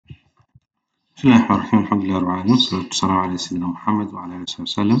بسم الله الرحمن الرحيم الحمد لله رب العالمين والصلاة والسلام على سيدنا محمد وعلى آله وصحبه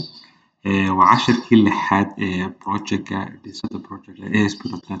وسلم وعشركii lixaad ee projectka dhisida projectka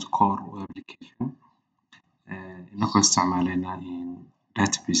ASP.NET Core Web Application inagoo isticmaaleyna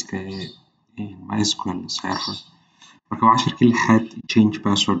databaseka MySQL Server marka waa cashirkii lixaad change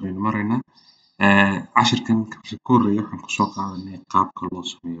password baynu maraynaa cashirkan ka horeeya waxaan kusoo qaadanay qaabka loo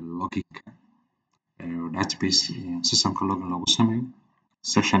sameeyo loginka database systemka login loogu sameeyo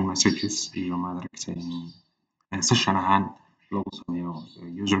session messages iyo maaragtay session ahaan loogu sameeyo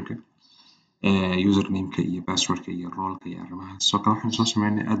userka usernameka iyo passwordka iyo roleka iyo arrimahaas sidoo kale waxaan soo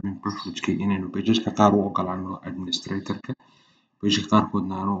sameynay admin privilegeka inaynu pageska qaar u ogolaano administratorka pageka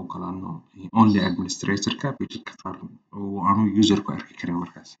qaarkoodna aan u ogolaano only administratorka pageka qaar oo aanu userku arki karin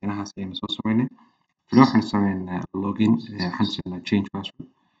markaas inahaas ayaynu soo sameynay kadib waxaan sameynaa login waxaan sameynaa change password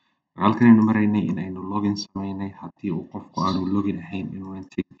halkan aynu maraynay inaynu login sameynay haddii uu qofku aanu login ahayn inuunan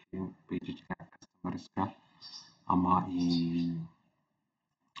tegi karin pageka customerska ama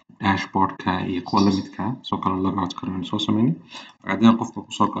dashboardka iyo kuwa lamidka sidoo kale logout kale aynu soo sameynay haddii qofka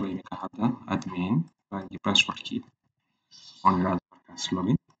kusoo galo iminka hadda admin iyo passwordkii oon yidhaahdo markaas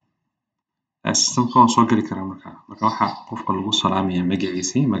login systemka waan soo gali karaa marka waxaa qofka lagu salaamaya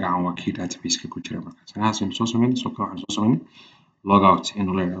magaciisii magacan waa kii databaseka ku jira markaas inahaas aynu soo sameynay sidoo kale waxaan soo sameynay logout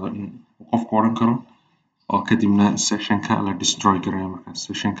inuu la yidhaahdo in qofku odhan karo oo kadibna sessionka la destroy garayo markaas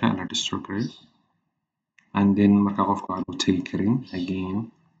sessionka la destroy garayo and then marka qofku aanu tegi karin again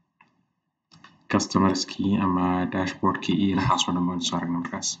customerskii ama dashboardkii iyo inahaas oo dhan baynu soo aragnay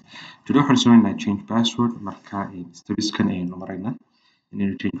markaas today waxaan sameynaa change password marka stepskan ayaynu maraynaa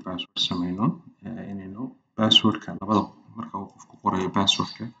inaynu change password sameyno inaynu passwordka labada marka uu qofku qorayo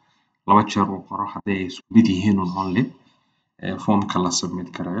passwordka laba jeer uu qoro haddii ay isku mid yihiin only formka la submit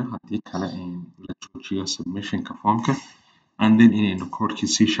garayo haddii kale la joojiyo submissionka formka and then inaynu codekii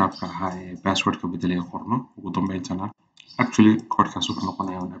C# ahaa ee passwordka bedelaya qorno ugu dambayntana actually codekaas wuxuu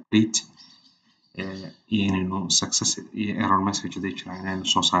noqonayaa un update iyo inaynu success iyo error message haday jiraan inaynu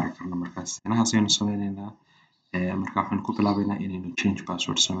soo saari karno markaas inahaas ayaynu sameyneynaa marka waxaynu ku bilaabeynaa inaynu change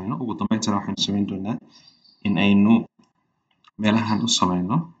password sameyno ugu dambayntana waxaynu sameyn doonaa in aynu meelahan u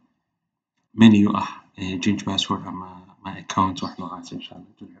sameyno menu ah change password ama my account wax noocaas insha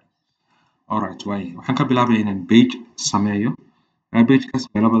Allah alright waxaan ka bilaabayaa inaan page sameeyo pagekaas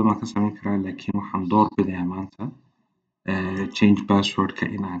meelo badan baan ka sameyn karaa laakiin waxaan door bidayaa maanta change passwordka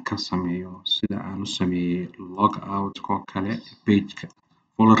inaan ka sameeyo sida aan u sameeyey logout koo kale pageka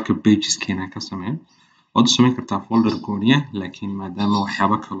folderka pageska inaan ka sameeyo waad u sameyn kartaa folder gooniya laakiin maadaama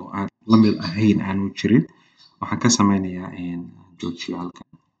waxyaabo kale oo aan la mid ahayn aanu jirin waxaan ka sameynayaa joojiyo halkan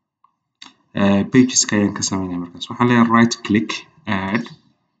pageska ayaan ka sameynaya markaas waxaan leeyahay right click add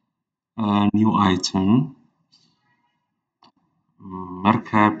new item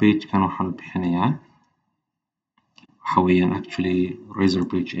marka pagekan waxaan u bixinayaa waxa weeyaan actually razor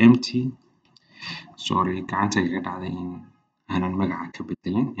page empty sorry gacanta iga dhacday in aanan magaca ka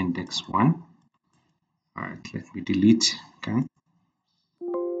bedelin index 1 alright let me delete kan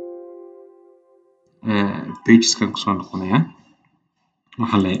pageskan kusoo noqonaya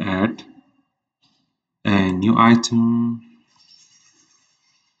waxaan leeyahay add new item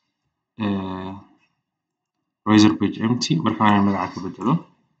razor page empty marka aan magaca ka bedelo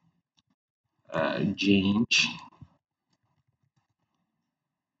change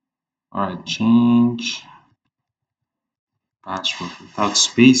change password without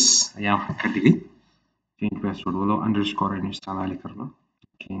space ayaa waxaan ka dhigay change password walow underscore aynu isticmaali karno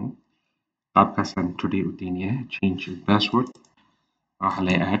laakiin qaabkaasaan today u daynayaa change password waxaa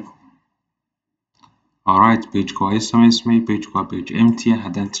leeyahay add alright pageka waa samaysmay pageka waa page empty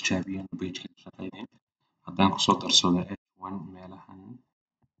haddaan tijaabiyo pageka shaqeynayo haddaan kusoo darsado h1 meelahan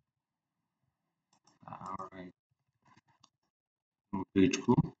alright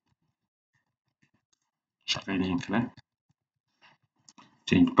pageku shaqeynayo kale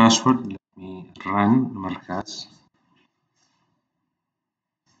change password let me run markaas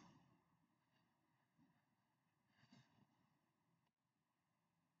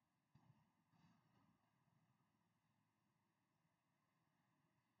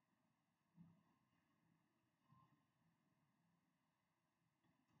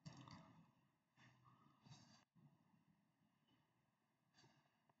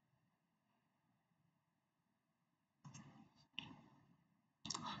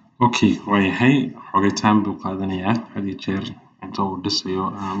okay waayahay xogetaan buu qaadanayaa had iyo jeer inta uu dhisayo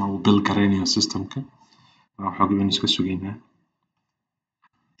ama uu build gareynayo systemka xogay baynu iska sugaynaa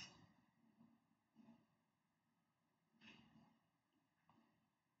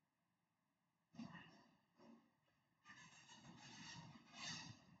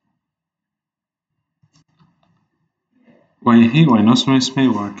waayahay waa inoo samaysmay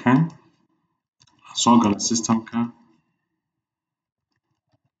waa kan soo gala systemka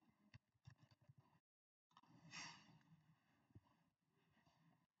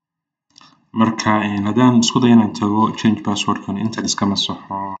marka haddaan isku dayo inaan tago change passwordkan intan iska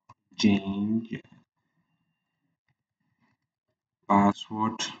masaxo change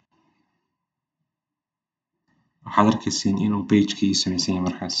password waxaad arkaysiin inuu pagekii samaysan yahay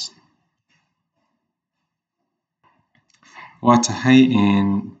markaas waa tahay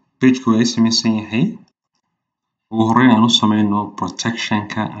pageka waa samaysan yahay ugu horreyn aan u samayno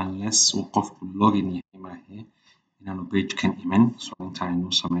protectionka unless uu qofku login yahay maahe inaanu pagekan iman so inta aynu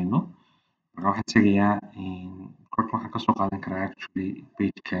samayno marka waxaan tegayaa korka waxaan kasoo qaadan karaa actually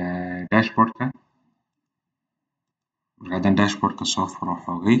pageka dashboardka marka haddaan dashboardka soo furo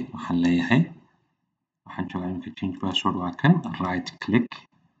xoogay waxaan leeyahay waxaan joogaa iminka change password waa kan right click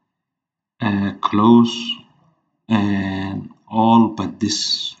close all but this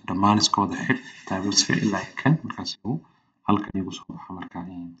dhammaan iska wada xidh taageerska ilaa kan markaas uu halkan igu soo baxo marka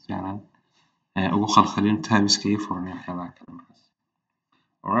si aanan ugu khalkhalin taabiska iyo furanay waxyaabaha kale markaas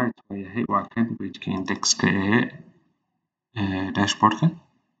alright waayahay waa kan pageka indexka ee dashboardka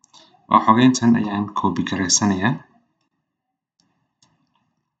waa xogeyntan ayaan copy garaysanayaa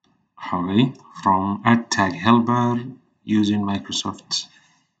xogay from @tag helper using Microsoft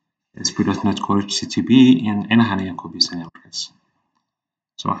ASP.NET Core HTTP inahan ayaan copysanaya markaas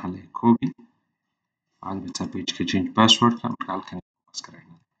so waxaan leeyahay copy waxaad bataa pageka change passwordka marka halkan ayaan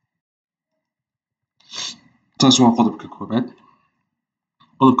garaynaa taas waa qodobka koobaad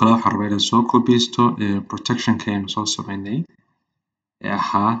qodobka labaad waxaan rabaa inaan soo copysto protectionka aynu soo samaynay ee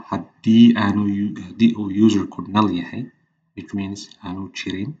ahaa haddii uu userku null yahay which means aanu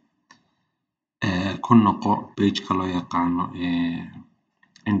jirin ku noqo pageka loo yaqaano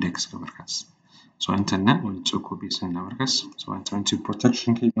indexka markaas so intana waan soo copysanaa markaas so inta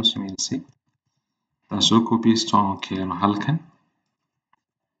protectionka inoo sameynaysay haddaan soo copysto oon keeno halkan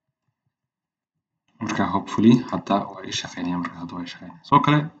marka hopefully hadda waa ii shaqeynaya marka hadda waa ii shaqeynaya soo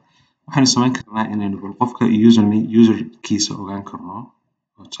kale waxaynu samayn karnaa inaynu bal qofka userkiisa ogaan karno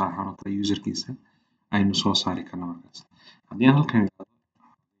oo tusaale ahaan oo kale userkiisa aynu soo saari karno markaas haddii aan halkan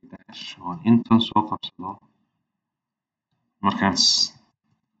dash oon intan soo qabsado markaas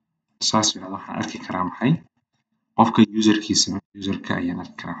saas yiraahdo waxaan arki karaa maxay qofka userka ayaan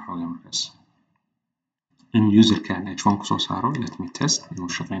arki karaa xoogaa markaas in userkan h1 kusoo saaro let me test inuu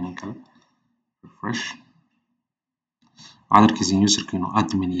shaqeynayo kale refresh waxaad arkaysiin userka inuu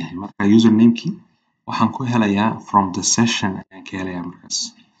admin yahay marka usernamekii waxaan ku helayaa from the session ayaan ka helayaa markaas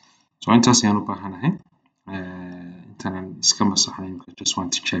so intaas ayaan u baahanahay intanan iska masaxnay imika just waan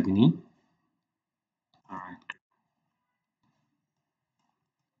tijaabinay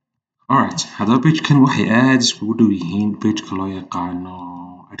alright haddaba pagekan waxay aad iskugu dhow yihiin pageka loo yaqaano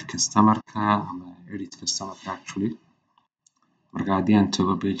add customerka ama edit customerka actually marka haddii aan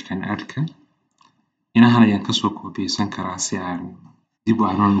tago pagekan addka inahan ayaan kasoo copysan karaa si aan dib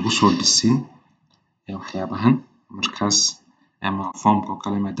aanan ugu soo dhisin waxyaabahan markaas ama formka oo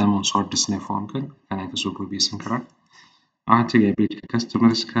kale maadaama aan soo dhisnay formkan kan ayaan kasoo copysan karaa waxaan tegayaa pageka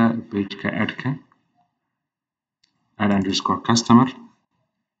customerska pageka addka add underscore customer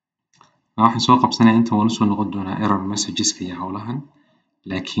waxaan soo qabsanaya inta waan usoo noqon doonaa error messageska iyo howlahan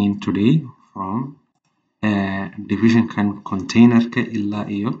laakiin today from divisionkan containerka ilaa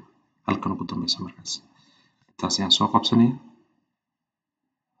iyo halkan ugu dambeysa markaas intaas ayaan soo qabsanaya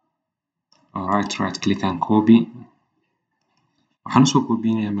alright right click and copy waxaan usoo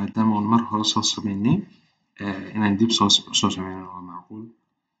copynayaa maadaama aan mar hore soo sameynay inaan dib soo sameyno waa macquul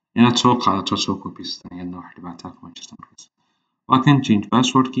inaad soo qaadato soo copysatan iyadna wax dhibaato kuma jirto markaas waa kan change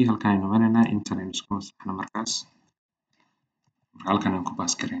passwordkii halkan aynu imanaynaa intan aynu isku masaxno markaas halkan ayaan ku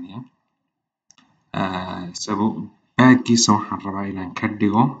baas garaynayaa isagoo baggiisa waxaan rabaa inaan ka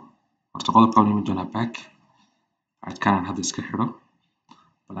dhigo horta qodobka waan imi doonaa bag kanaan hadda iska xidho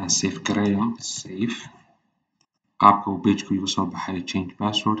bal aan save garayo save qaabka uu pageku igu soo baxay change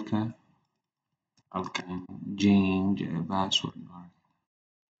passwordka halkan change password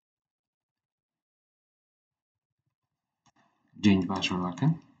waa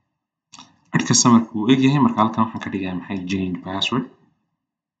kan add customerka wuu egyahay marka halkan waxaan ka dhigayaa maxay change password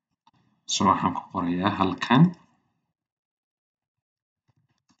so waxaan ku qorayaa halkan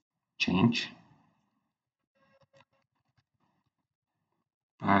change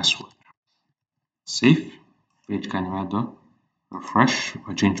password save pagekan imaado refresh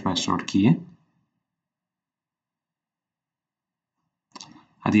waa change passwordkii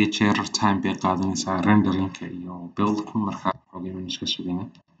had iyo jeer time bay qaadanaysaa renderingka iyo buildku marka xoogay waan iska sugayna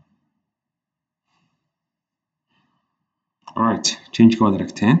alright change waad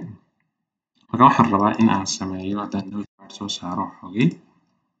aragteen marka waxaan rabaa in aan sameeyo haddaan notepad soo saaro xogii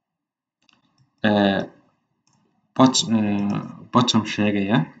bottom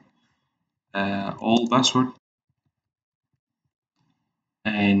sheegaya old password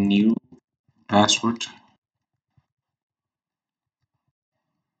and new password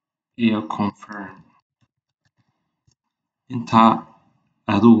iyo confirm intaa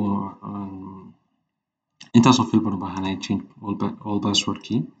adigu intaasoo field baan u baahanahay change old password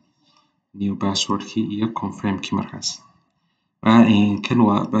key new password key iyo confirm key markaas kan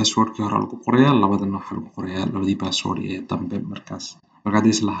waa password kii hore lagu qorayaa labadan waxaa lagu qorayaa labadii password ee dambe markaas marka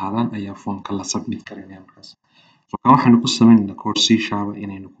hadday isla lahaadaan ayaa formka la submit garanaya markaas kan waxaanu ku sameynaynaa code C#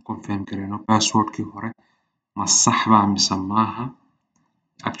 inaynu ku confirm gareyno passwordkii hore ma sax baa mise maaha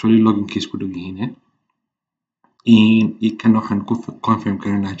actually loginkiis ku dhow yihiin kan waxaan ku confirm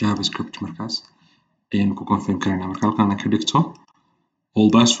gareynaa javascript markaas ayaynu ku confirm gareynaa marka halkan aan ka dhigto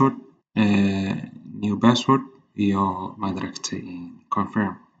old password new password iyo maaragtay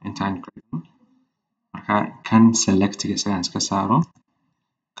confirm intaan ka dhigno marka kan selectiga isagaan iska saaro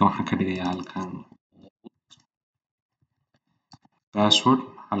kan waxaan ka dhigayaa halkan password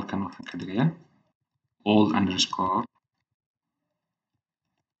halkan waxaan ka dhigayaa old underscore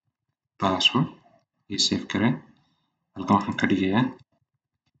password iyo save garee halkan waxaan ka dhigayaa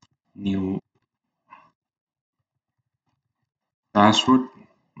new password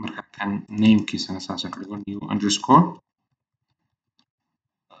marka kan namekiisana saasaan ka dhigo new underscore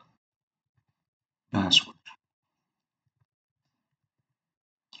password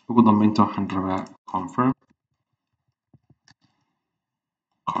ugu dambeynta waxaan rabaa confirm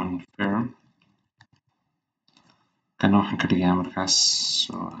kana waxaan ka dhigayaa markaas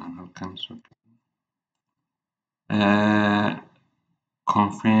oo aan halkan soo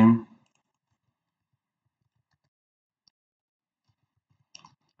confirm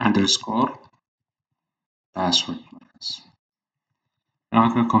underscore password markaas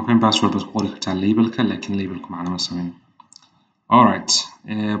waxaan ka confirm password bas ku qori kartaa labelka laakiin labelku macna ma sameyn alright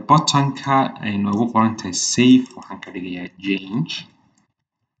buttonka ay noogu qoran tahay save waxaan ka dhigayaa change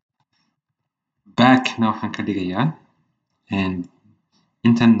backna waxaan ka dhigayaa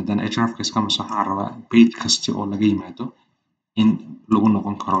intan haddaan hrefka iska maso waxaan rabaa page kasta oo laga yimaado in lagu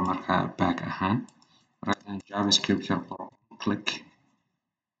noqon karo marka back ahaan markaan javascript yar qoro click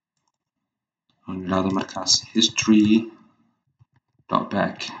aan yiraahdo markaas history.back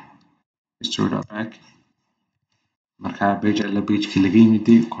marka page alla pagekii laga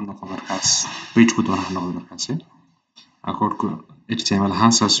yimiday ku noqo markaas pageku doona ha noqdo markaasi codku html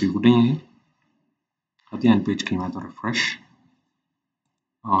ahaan saas ayuu u dhan yahay haddii aan pageka yimaado refresh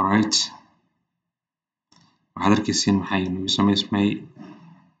alright waxaad arkaysiin maxay nagu samaysmay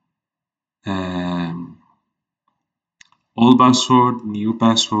old password new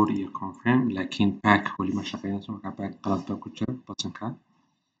password iyo confirm laakiin back weli ma shaqeynayso marka back qalad baa ku jira buttonka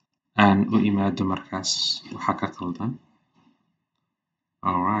aan u imaado markaas waxaa ka qaldan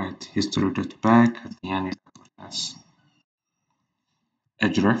alright history.back haddii aan idhaahdo markaas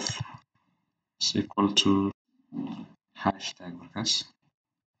href is equal to hashtag markaas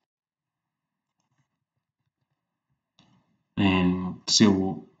si uu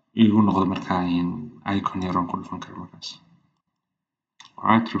igu noqdo markaa icon yar aan ku dhufan karo markaas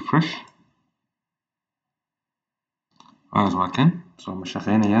alright refresh waa kan soo ma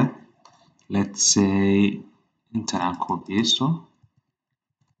shaqeynayaa let's say intan aan copyaysto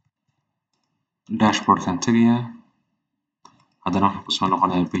dashboardkan tagayaa haddana waxaan kusoo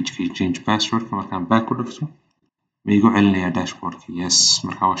noqonayaa pagekii change passwordka markaan back ku dhufto ma igu celinayaa dashboardka yes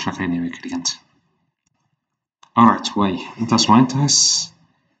markaa waa shaqeynaya way ka dhiganta alright way intaas waa intaas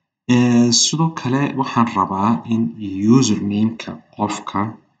sidoo kale waxaan rabaa in usernameka qofka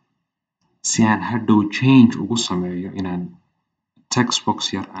si aan hadhow change ugu sameeyo inaan text box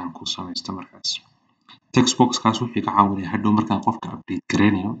yar aan ku samaysto markaas text boxkaas wuxuu iga caawinaya hadhow markaan qofka update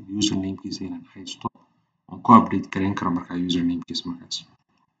gareynayo usernamekiisa inaan haysto oon ku update gareyn karo markaa usernamekiisa markaas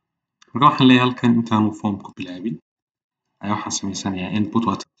marka waxaan leeyahay halkan intaanu formku bilaabin ayaa waxaan samaysanayaa input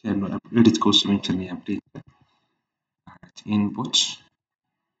waa tagteenu editka u samayn jirnay updateka input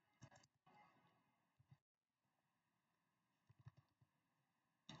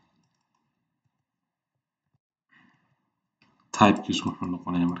typekiisu wuxuu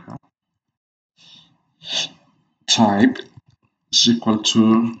noqonayaa markaa type is equal to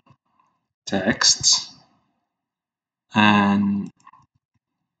text and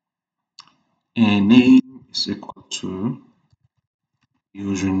a name is equal to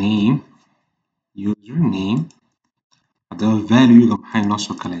username haddaba valuega maxay noo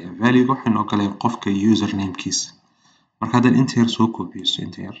soo galaya valuega waxay noo galaya qofka usernamekiisa marka haddaan inta yar soo koobiyesto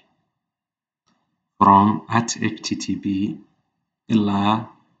inta yar from @http ilaa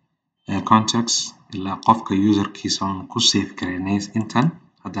context ilaa qofka userkiisa aan ku save gareynay intan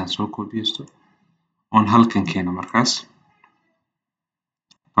haddaan soo koobiyesto oon halkan keeno markaas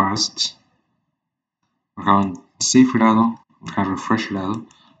past markaan save idhaahdo markaan refresh idhaahdo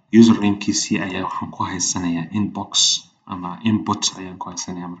username-kiisii ayaa waxaan ku haysanayaa inbox ama input ayaan ku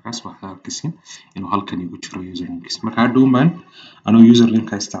haysanayaa markaas waxaad arkaysiin inuu halkan igu jiro username-kiisa marka hadhow baan anoo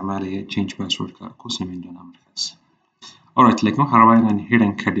username-ka isticmaalaya change password-ka ku samayn doonaa markaas alright laakiin waxaan rabaa inaan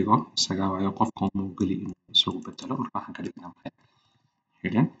hidden ka dhigo isaga waayo qofka uma ogoli inuu isagu bedelo marka waxaan ka dhignaa maxay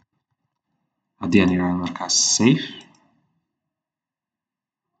hidden haddii aan idhaahdo markaas save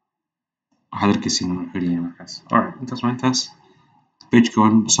waxaad arkaysiin inuu xidhan yahay markaas alright intaas waa intaas pageka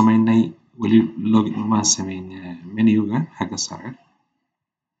waan samaynay weli waan samayn menuga xagga sare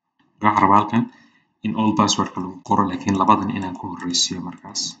waxaan rabaa halkan in all passwordka lagu qoro laakiin labadan inaan ku horeysiiyo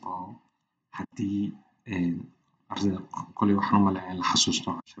markaas oo haddii ardayda koley waxaan u maleeyaa la xasuusto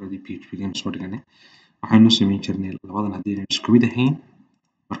casharadii php-gan soo dhiganay waxaynu samayn jirnay labadan haddii aynan isku mid ahayn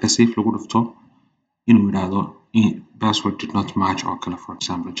marka save lagu dhufto inuu yidhaahdo password did not match oo kale for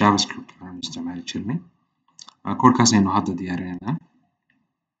example javascript ayaan isticmaali jirnay koodkaas aynu hadda diyaarinaynaa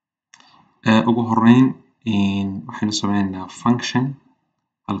ugu horeyn waxaynu sameynaynaa function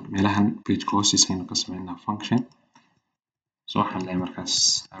meelahan pageka hoostiisa aynu ka sameynaa function so waxaan leeyahay markaas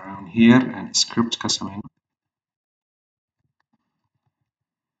around here and script ka sameyno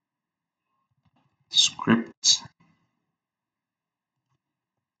script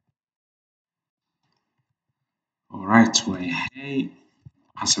alright waayahay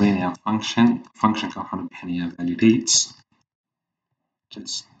waxaan sameynayaa functionka waxaan u bixinayaa validate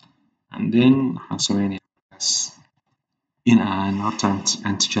and then waxaan sameynayaa markaas in aan horta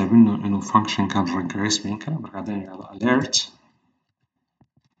aan tijaabino inuu functionkan rangareysmayn kara marka haddaan idhahdo alert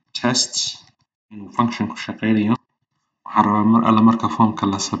test inuu functionku shaqeynayo waxaan rabaa mar alla marka formka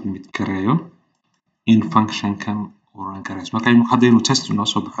la submit gareeyo in functionkan uu rangareys marka hadda inuu test inoo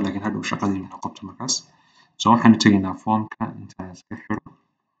soo baxo laakiin hadhow shaqadii inoo qabto markaas so waxaanu tegaynaa formka intaan iska xiro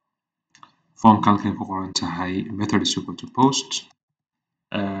formka halkay ku qoran tahay method is equal to post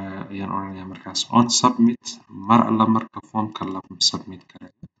ayaan oranayaa markaas on submit mar alla marka formka la submit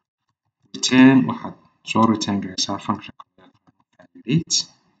gareeyo return waxaad soo return gareysaa functionka validate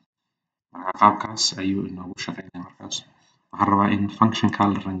marka qaabkaas ayuu inoogu shaqeynaya markaas waxaan rabaa in functionka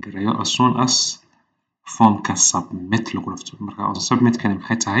la rangareeyo as soon as formka submit lagu dhufto marka on submit kani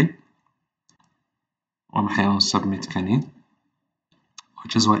maxay tahay waa maxay on submit kani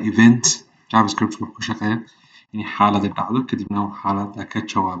which is waa event javascript wuxuu ku shaqeeya in xaalada dhacdo kadibna xaalada ka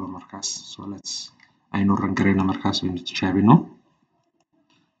jawaabo markaas so let's aynu rangareyno markaas aynu tijaabino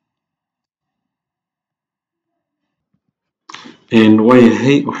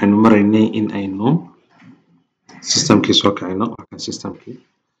waayahay waxaynu maraynay in aynu systemkii soo kacino halkan systemkii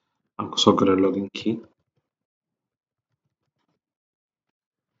aan kusoo galo loginkii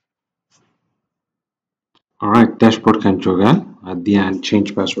alright dashboardkan joogaa haddii aan change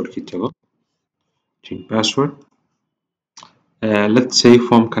passwordkii tago change password let's say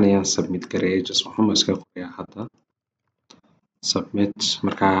formkan ayaan submit gareeyay just waxuma iska qorayaa hadda submit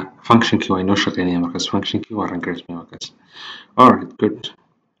marka functionkii waa inoo shaqeynaya markaas functionkii waa rangareysmaya markaas alright good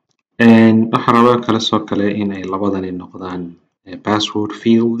waxaan rabaa kale soo kale in ay labadani noqdaan password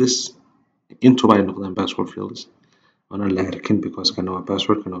fields intuba ay noqdaan password fields waana la arkin because kana waa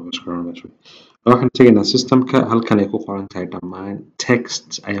password kana waa password waxaan tegaynaa systemka halkan ay ku qoran tahay dhammaan text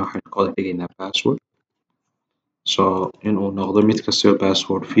ayaa waxaan ka wada dhigaynaa password so inuu noqdo mid kastoo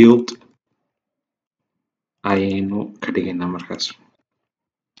password field ayaynu ka dhigaynaa markaas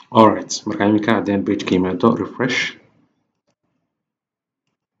alright marka iminka haddaan pageka yimaado refresh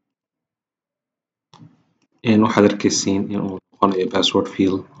waxaad arkaysiin inuu noqonayo password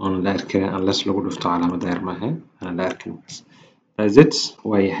field oon la arkin unless lagu dhufto calaamada yar maaha aan la arkin that's it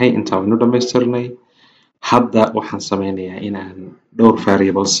waayahay intaa waynu dhamaystirnay hadda waxaan sameynayaa inaan dhowr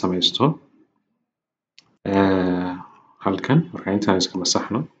variables samaysto halkan marka intaan iska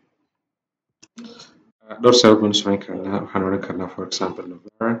masaxno dhowr sabab baynu samayn karnaa waxaan odhan karnaa for example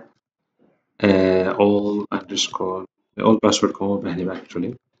all password kuma baahni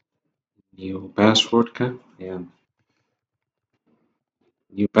actually new passwordka ayaan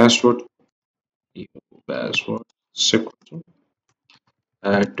new password secret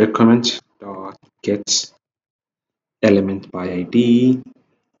document dot get element by id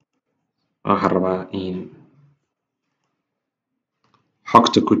waxaan rabaa in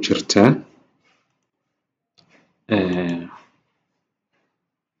xogta ku jirta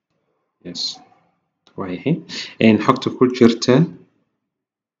yes waayahay xogta ku jirta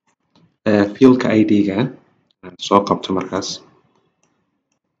fielka ID-ga soo qabto markaas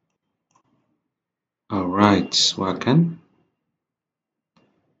alright waa kan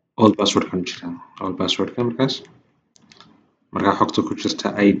all password kan jira all password ka markaas marka xogta ku jirta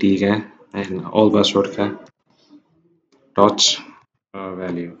ID-ga all password ka dot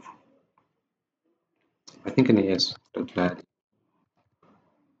value I think yes dot value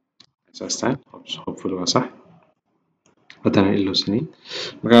that's time hopefully waa sax haddana ilowsanayn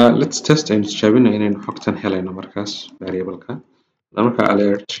marka let's test aynu tijaabino inaynu xogtan helayno markaas variable-ka marka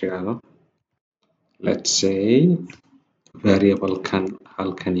alert shiraado let's say variable-kan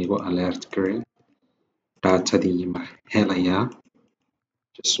halkan igu alert garay datadii ma helayaa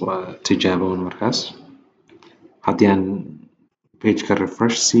just waa tijaaboon markaas haddii aan page-ka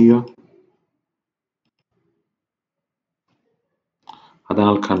refresh siiyo haddaan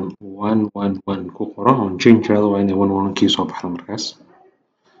halkan 111 ku qoro on change raado waa inay 111 kii soo baxdo markaas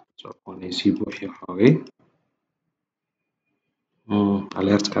so kuwanay sii buuxiyo xoogay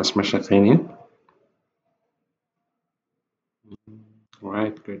alertkaas ma shaqeynayo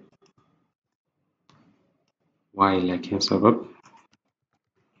right good why laakiin sabab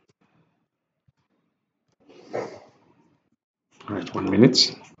right 1 minute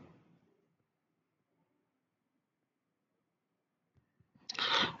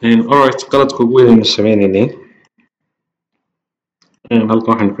alright qaladka ugu weyn aynu sameynaynay halkan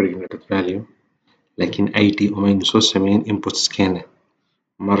waxaan ku dhignay dot value laakiin ID umaynu soo sameyn inputskeena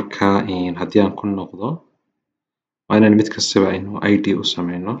marka haddii aan ku noqdo waa inaan mid kastaba aynu ID u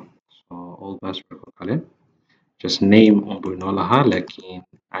sameyno so all password oo kale just name unbuu inoo lahaa laakiin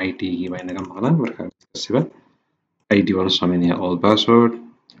ID-gii baa inaga maqnaan marka mid kastaba ID baan u sameynaya all password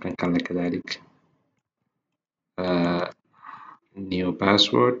kan kale kadalik new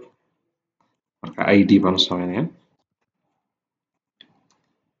password marka ID baan u sameynaya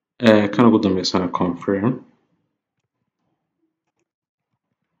kan ugu dambeysana confirm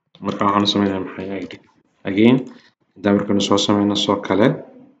marka waxaan u sameynaya maxay ID again haddaan markaynu soo sameyno soo kale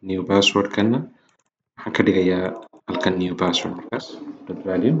new password kana waxaan ka dhigayaa halkan new password markaas dot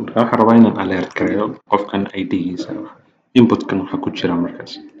value marka waxaan rabaa inaan alert gareeyo qofkan ID-giisa inputkan waxa ku jira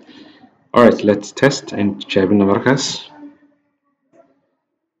markaas alright let's test aynu tijaabino markaas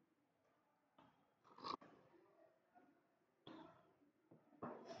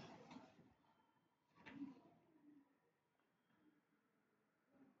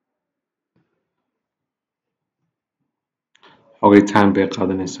xogay time bay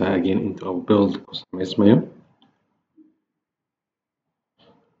qaadanaysaa again inta uu build ku samaysmayo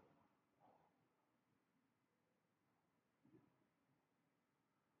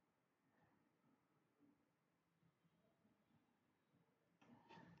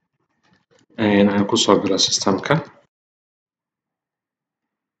aan kusoo galo systemka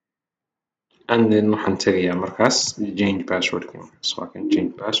and then waxaan tegayaa markaas change password so I can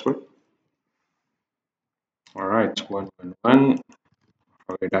change password alright 111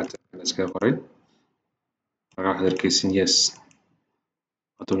 xogay data iska qoray marka waxaad arkaysin yes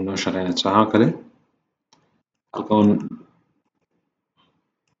hadduu inoo shaqeynaya tusaale kale halkan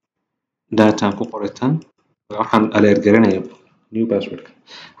data aan ku qoray tan waxaan alert garanayaa new password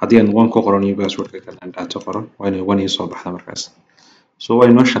haddii aan 1 ku qoro new password kan aan data qoro waa inay 1 ii soo baxda markaas so waa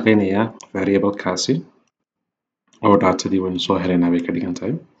inoo shaqeynayaa variable-kaasi oo datadii waynu soo helaynaa bay ka dhigan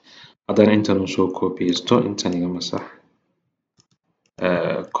tahay haddana intan uu soo copysto intan iga masax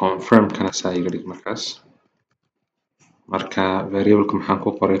confirm kana saa iga dhig markaas marka variable-ka maxaan ku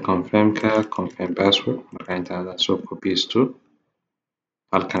qoray confirm-ka confirm password marka inta aad soo copysto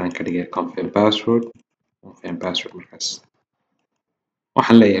halkan aan ka dhigay confirm password markaas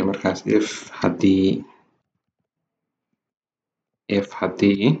waxaan leeyahay markaas if haddii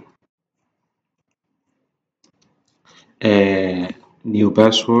new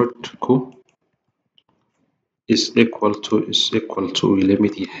password ku is equal to uu la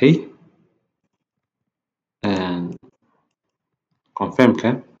mid yahay confirm-ka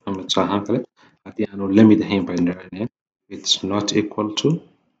ama tusaale ahaan kale haddii aanu la mid ahayn baan raacnaa it's not equal to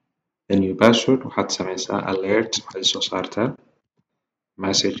the new password waxaad sameysaa alert waxaad soo saartaa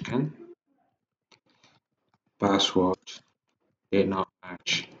message-kan password did not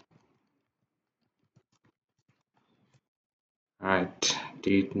match right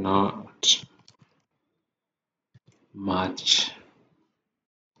did not match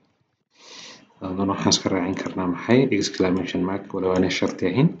haddana waxaan iska raacin karnaa maxay exclamation mark walow aanay sharti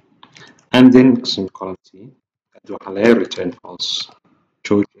ahayn and then semicolon hadda waxaan leeyahay return false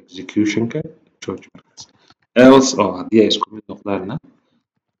jooji execution-ka jooji markaas else oo haddii ay isku mid noqdaanna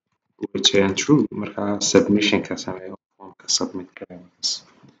return true markaa submissionka sameeyo formka submit gareeyo markaas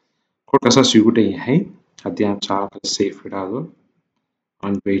kolka saas igu dhan yahay haddii aan tusaale save idhaahdo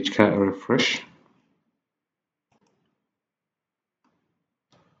on pageka refresh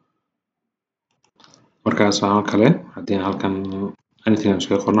markaas aan kale haddii aan halkan anything aan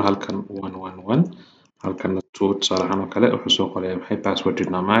iskaga qorno halkan 111 halkan 2 tusaale ahaan oo kale wuxuu soo qoraya maxay password did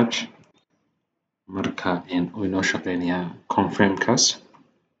not match marka uu inoo shaqeynayaa confirmkaas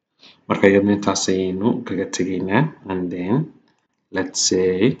marka iyadna intaas ayaynu kaga tegaynaa and then let's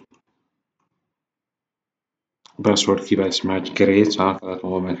say passwordkii baa ismatch gareeyay tusaale kale halkan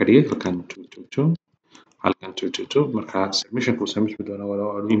waa baan ka dhigay halkan 222 halkan 222 marka submissionku submit doona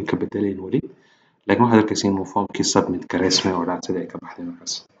waa imka bedelayn weli laakiin waxaad arkaysaa inuu formkii submit gareysmay oo dhacdada ay ka baxday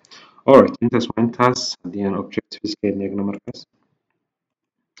markaas alright intaas waa intaas haddii aan objectiveskeena eegno markaas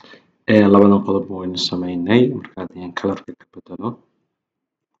labadan qodob waynu sameynay marka haddii aan colorka ka bedelo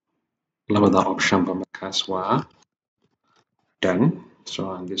labada optionba markaas waa done so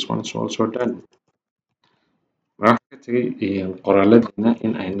and this one is also done waxaan ka tegay qoraaladina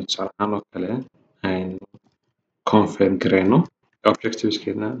in aynu tusaale ahaan oo kale aynu confirm gareyno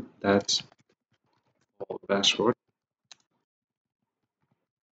objectiveskeena that's all password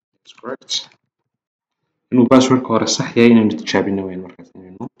is correct inuu passwordka hore sax yahay inaynu tijaabino weyn markaas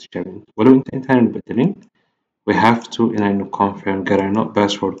inaynu tijaabino walow intaanaynu bedelin we have to inaynu confirm gareyno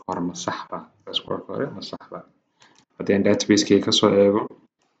passwordka hore ma sax ba passwordka hore ma sax ba haddii aan database-kayga kasoo eego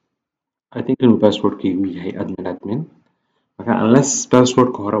I think inuu passwordkaygu yahay admin marka unless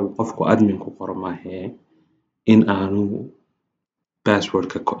passwordka hore uu qofku admin ku qoro maahee in aanu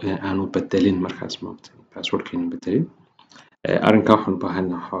passwordka aanu bedelin markaas maogtay passwordkaynu bedelin arrinka waxaan u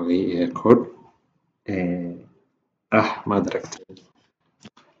baahanaa xoogay code maad aragtay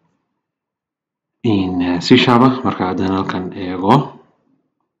in C# marka haddaan halkan eego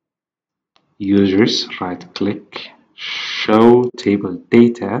users right click show table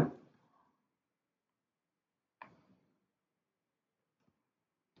data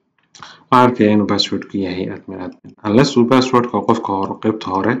waxaan arkayaa inuu passwordku yahay admin unless uu passwordka qofka hore qaybta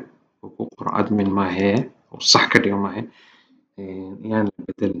hore uu ku qoro admin maahee uu sax ka dhigo maahee yaan la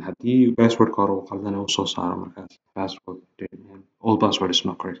bedelin haddii passwordka hore uu qaldana uu soo saaro markaas password all password is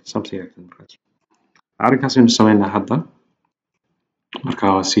not correct something like that markaas arrinkaas aynu sameynaa hadda marka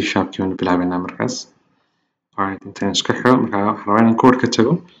waa C# aynu bilaabeynaa markaas alright intaan iska xiro marka waxaan rabaa inaan code ka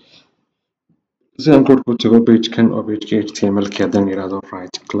tago si aan code ku tago pagekan oo pageka HTML-ki haddaan yiraahdo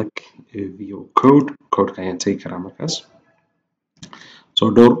right click view codeka ayaan tagi karaa markaas so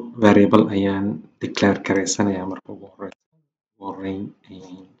dhowr variable ayaan declare gareysanayaa marka ugu horeyn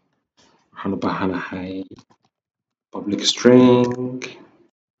waxaan u baahanahay public string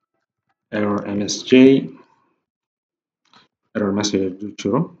error msj error message haduu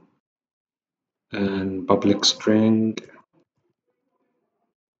jiro and public string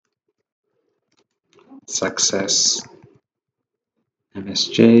success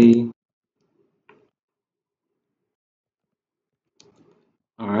msj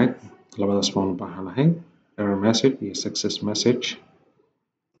alright labadaas baan u baahanahay error message iyo success message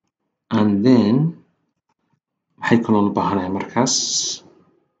and then maxay kaloo u baahanahay markaas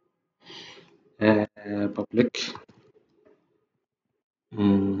public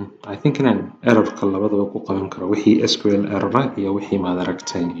I think inaan errorka labadaba ku qaban karo wixii SQL error iyo wixii maad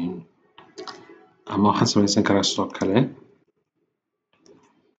aragtay ama waxaan samaysan karaa sidoo kale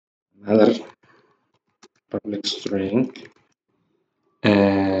another public string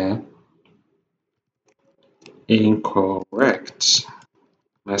incorrect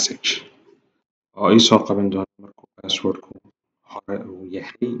message oo isoo qaban doona markuu passwordku hore uu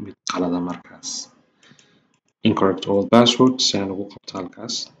yahay mid qalada markaas incorrect all password si aan ugu qabto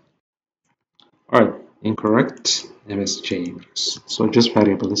halkaas alright incorrect msj so just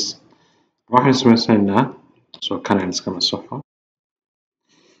variables waxaan samaysanaa so kanaan iska masaxo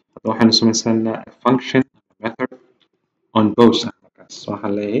hadda waxaan samaysanaa function method on post markaas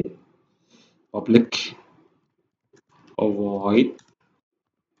waxaan leeyahay public void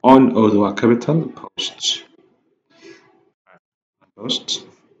on oodu waa capital post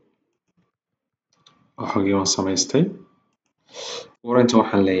waxoogii waan samaystay warinta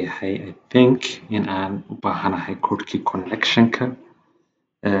waxaan leeyahay I think in aan u baahanahay codekii connectionka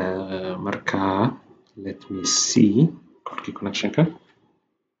marka let me see codekii connectionka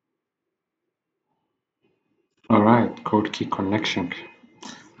alright codekii connectionka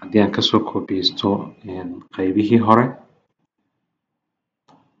haddii aan kasoo koobiyeysto qaybihii hore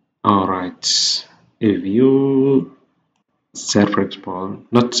alright view server explorer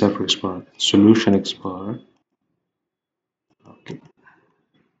not server explorer solution explorer okay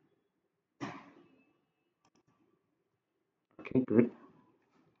Okay, good.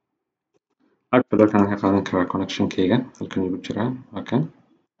 Actually, halkan ka qaadan karaa connectionkayga halkan igu jiraa. Okay,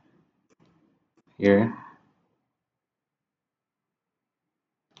 here.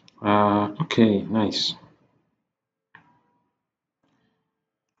 Okay, nice.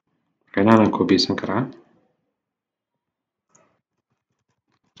 Inaanan copysan karaa.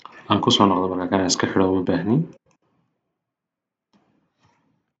 Aan kusoo noqdo marka kana iska xidho uma baahni.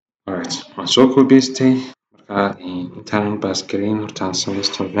 Alright, waan soo copystay. Marka intaanan baas gareyn horta aan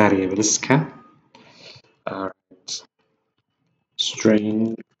samaysto variableska. Alright, string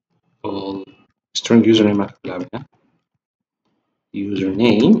username aan ka bilaabaya.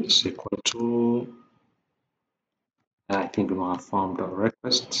 Username is equal to I think we want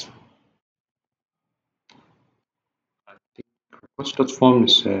form.request. I think request.form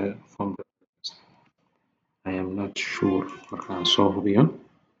is form.request. I am not sure. Markaan soo hubiyo.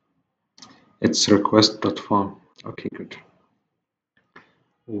 It's request.form. Okay, good.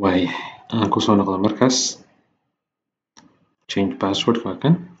 Waay, aan kusoo noqdo markaas. Change password waa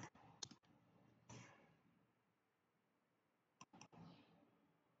kan.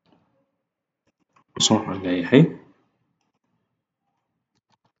 So waxaan leeyahay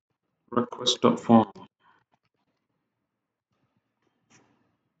request.form.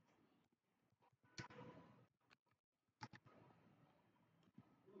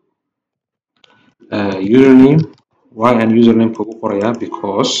 Username. Why aan username kugu qorayaa?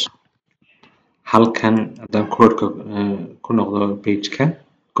 Because halkan haddaan codeka ku noqdo pageka,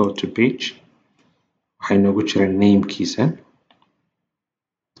 go to page, waxay noogu jira namekiisa.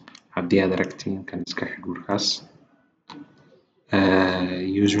 Haddii aad aragtiin kan iska xidh markaas.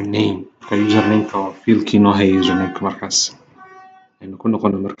 Username. Usernameka waa fieldkii noo haya usernameka markaas. Aynu ku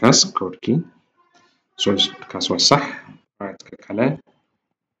noqono markaas codekii. So kaas waa sax. Right, ka kale.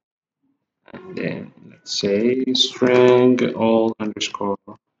 And then let's say string all underscore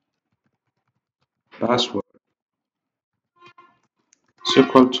password is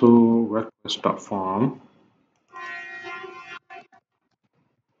equal to request.form.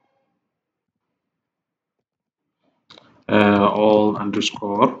 All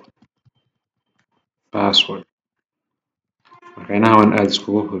underscore password. Marka inaha waan aad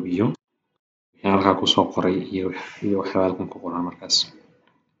iskugu hubiyo waxaan halkaa kusoo qoray iyo waxyaaba halkan ku qoraa markaas.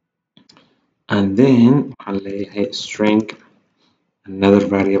 And then waxaan leeyahay string another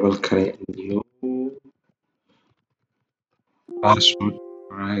variable kale new password.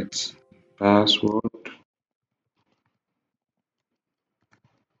 Right, password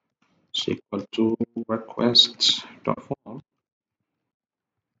is equal to request.form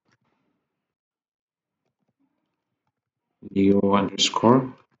new underscore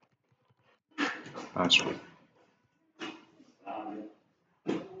password.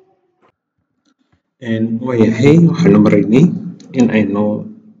 Waayahay waxaanu maraynay in aynu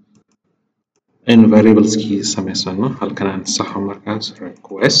variableskii samaysano. Halkan aan saxo markaas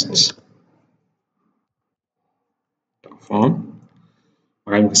request.form.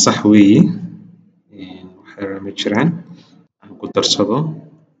 Marka imika sax weeye. Waxyaaba ma jiraan aan ku darsado.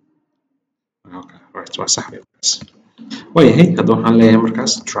 Okay, right, waa sax weeye markaas. Waayahay hadda waxaan leeyahay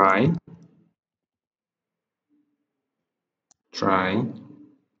markaas try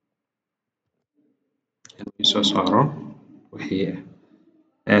inuu soo saaro wixii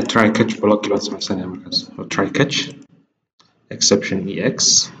try catch block baan samaysanaya markaas. Try catch exception ex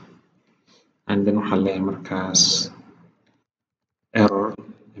and then waxaan leeyahay markaas error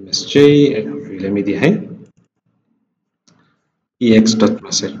msj wuxuu la mid yahay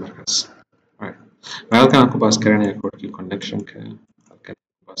ex.message markaas. Right. Halkan aan ku baas garanaya codekii connectionka. Halkan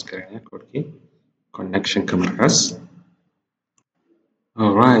ku baas garanaya codekii connectionka markaas.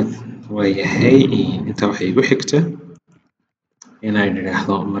 Alright, waayahay inta waxay igu xigta inaan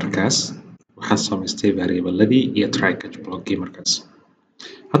idhaahdo markaas waxaan samaystay variableladii iyo try catch blockii markaas.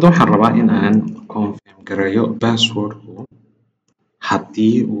 Hadda waxaan rabaa in aan confirm gareeyo passwordku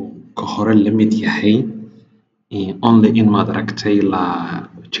haddii uu ka hore la mid yahay only in maad aragtay la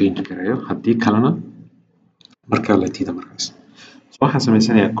change gareeyo haddii kalena markaa la diido markaas. So waxaan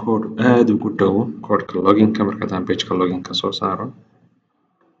samaysanayaa code aad ugu dhow codeka loginka marka haddaan pageka loginka soo saaro.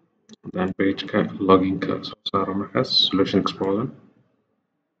 Haddaan pageka loginka soo saaro markaas solution explorer.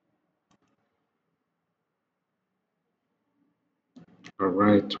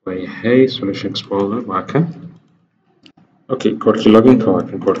 Alright, waayahay solution explorer waa kan. Okay, codekii loginka waa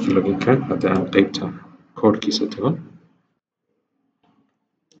kan codekii loginka. Hadda aan qeybta codekiisa tago.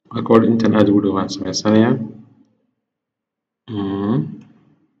 Waa code intan aad ugu dhow waan samaysanayaa.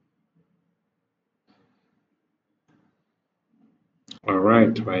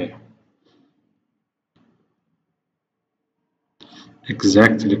 Alright, waaya.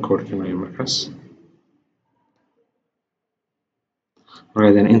 exactly codeka weeye markaas.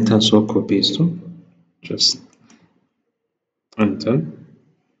 Alright, then intaan soo copysto just intan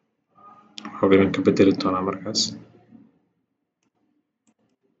waxaan ka bedeli doonaa markaas.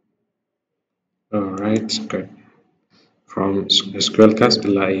 Alright, good. From SQL-kaas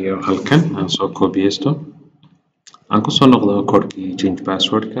ilaa iyo halkan aan soo copysto. Aan kusoo noqdo codekii change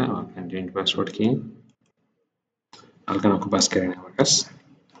password-ka, waa kan change password-kii. Halkan aan ku pass gareynaa markaas.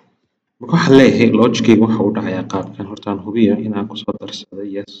 Marka waxaan leeyahay logicayga waxa uu dhacayaa qaabkan. Horta aan hubiyo inaan kusoo darsaday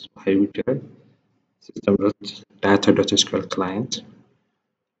yes waxa igu jira system.data.sql client.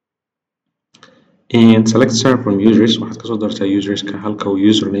 And select star from users waxaad kasoo doortaa userska halka uu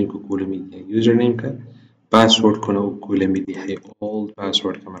username-ka kula mid yahay. Username-ka password-kuna uu kula mid yahay old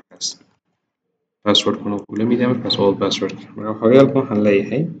password-ka markaas. Password-kuna uu kula mid yahay markaas old password-ka. Marka xogayaalka waxaan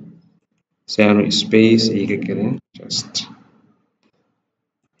leeyahay si aanu space iga gelin just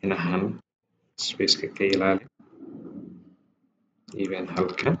inahan space-ka ka ilaali even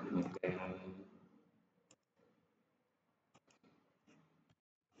halkan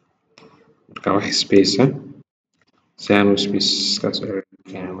marka wax space si aanu space-kaas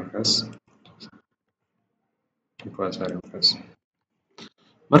keenin markaas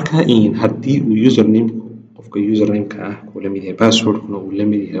marka haddii uu username qofka username-ka ah kula mid yahay password-kuna uu la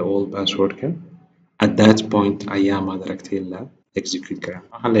mid yahay old password-ka at that point ayaa maad aragtay la execute karaa.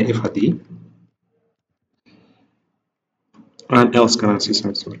 Waxaan leeyahay if haddii and else kana sii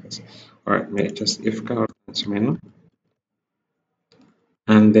samaysto markaas. Alright, may just if ka horta samayno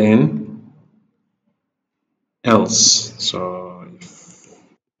and then else. So if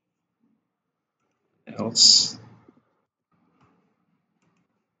else,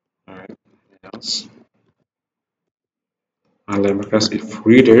 alright, else. And then markaas if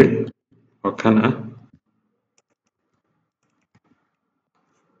reader oo kan ah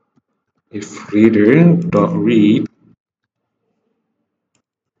if reader dot read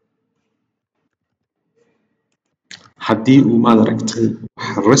haddii uu maad aragtay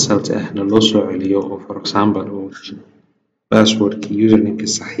wax result ahna loo soo celiyo oo for example uu password-kii username-ka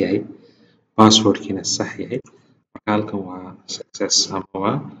sax yahay password-kiina sax yahay marka halkan waa success ama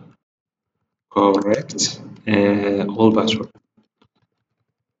waa correct all password.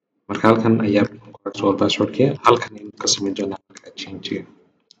 Marka halkan ayaa correct all password-kii halkan aynu ka samayn doonaa marka change-ga.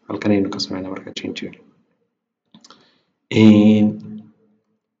 Halkan aynu ka samaynaa marka change-ga.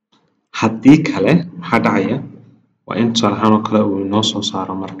 Haddii kale maxaa dhacaya waa in tusaale ahaan oo kale uu inoo soo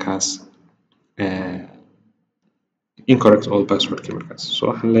saaro markaas incorrect all password-kii markaas. So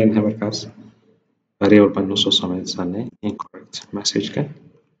waxaan leenahay markaas variable baan noo soo samaysanay incorrect message-ka.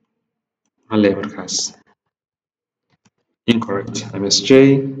 Waxaan leeyahay markaas incorrect msj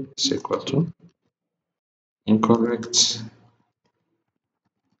is equal to incorrect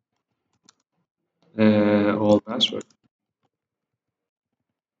all password.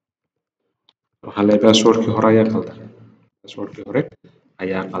 Waxaan leeyahay password-kii hore ayaa qaldan. Password-kii hore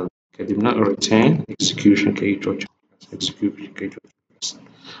ayaa qaldan. Kadibna return execution-ka iyo jooji. Execution-ka iyo jooji.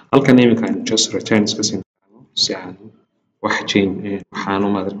 Halkan iminka aynu just return iska siin karno si aan wax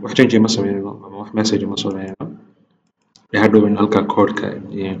change ma sameynayno ama wax message ma sameynayno. Hadhow in halka code-ka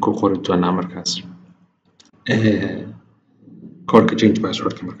ku qori doonaa markaas. Code-ka change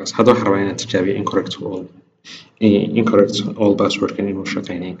password-ka markaas. Hadda waxaan rabaa inaan tijaabiyo incorrect all password-kan inuu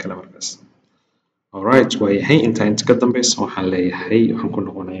shaqeynayo kala markaas. Alright, waa yahay inta ka dambeysa waxaan leeyahay waxaan ku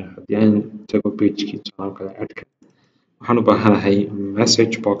noqonayaa haddii aan tago page-kii tusaale kale add-ka waxaan u baahanahay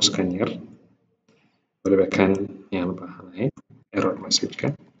message box-kan yar waliba kan ayaan u baahanahay error message-ka.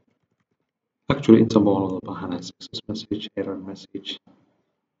 Actually intaba waan wada baahanahay success message, error message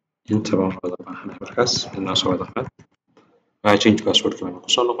intaba waan wada baahanahay markaas inoo soo wada qaad. Waa change password-kii baan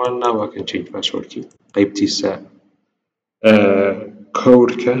kusoo noqonaynaa waa kan change password-kii qaybtiisa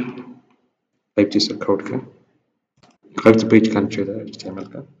code-ka qaybta page-kan jeeda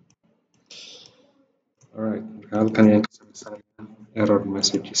HTML-ka. Alright, marka halkan ayaan ka samaysanayaa error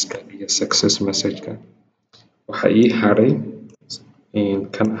messages-ka iyo success message-ka. Waxa ii hadhay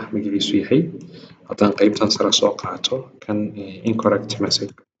kan ah magaciisu yahay haddaan qaybtan sare soo qaato kan incorrect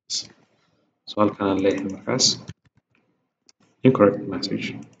message. So halkan aan leeyahay markaas incorrect message.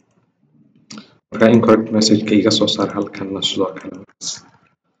 Marka incorrect message-ka iga soo saar halkanna sidoo kale markaas.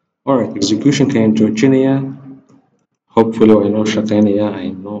 Alright, execution-ka ayaan joojinayaa. Hopefully waa inoo shaqeynayaa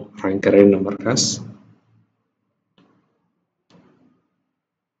aynu run gareyno markaas.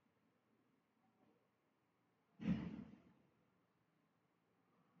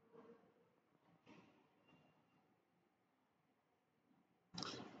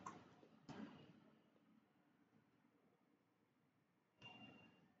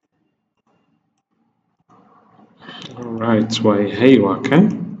 Alright, hey waa kan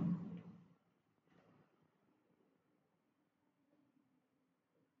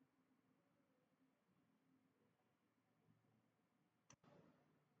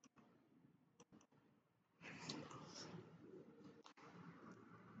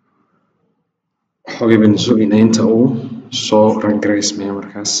xogay baan sugaynaa inta uu soo rangareysmaya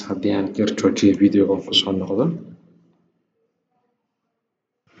markaas haddii aan yar joojiyo videoga oo kusoo noqdo.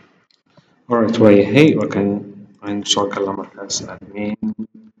 Alright, hey waa kan aan soo galna markaas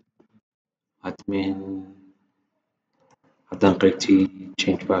admin haddaan qaybtii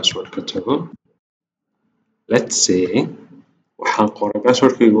change password ka tago, let's say waxaan qoray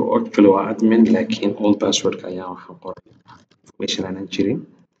passwordkaygu actually waa admin laakiin old passwordka ayaa waxaan qoray information aanan jirin.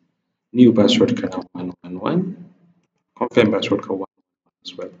 New passwordkana 111 confirm passwordka 111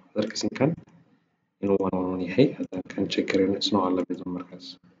 as well. Darkiisin kan inuu 111 yahay haddaan kan check garayno isna waa la mid markaas.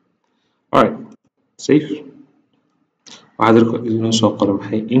 Alright, save. waxaad inoo soo qoray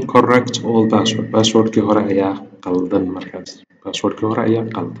maxay incorrect old password. Passwordkii hore ayaa qaldan markaas. Passwordkii hore ayaa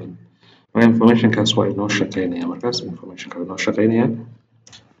qaldan. Marka informationkaas waa inoo shaqeynaya markaas. Informationka waa inoo shaqeynaya.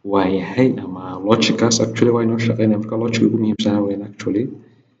 waa yahay ama logickaas actually waa inoo shaqeynaya. Marka logic ugu muhiimsanaa weyn actually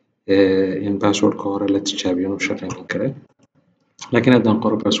in passwordka hore la tijaabiyo inuu shaqeynin kare. laakiin haddaan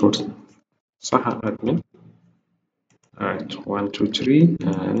qoro password saxa admin. Alright, 1 2 3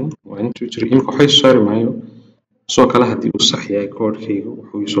 and 1 2 3 imika waxay soo saari maayo. Sidoo kale haddii uu sax yahay koodhkaygu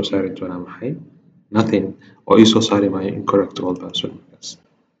wuxuu ii soo saari doonaa maxay nothing oo ii soo saari maayo incorrect old password markaas.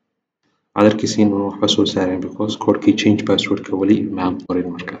 waxaad arkaysiin inuu waxba soo saarin because koodhkii change passwordka weli maan qorin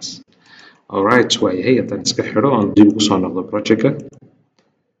markaas. Alright, waa yahay haddaan iska xidho oon dib ugu soo noqdo projectka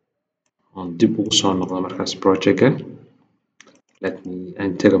let me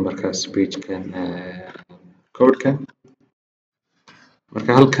aan tago markaas pagekan koodhka.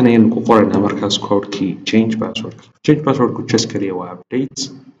 marka halkan ayaynu ku qoraynaa markaas koodhkii change passwordku just kaliya waa update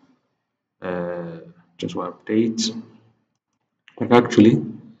marka actually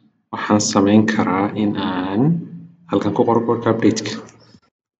waxaan samayn karaa in aan halkan ku qoro koodhka updateka.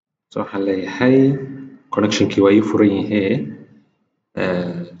 so waxaan leeyahay connectionkii waa ii furan yahee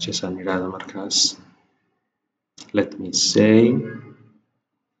just aan idhaahdo markaas let me say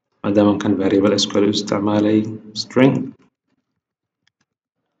maadaama kan variable SQL u isticmaalay string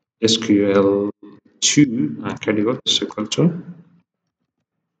SQL2 aan ka dhigo is equal to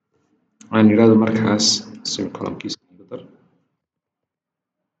aan idhaahdo markaas semicolonkiisa igu dar.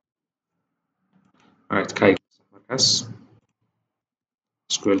 Alright, markaas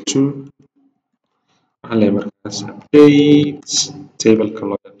SQL2 waxaan leeyahay markaas update tableka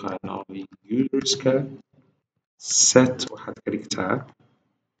loo yaqaano userska set waxaad ka dhigtaa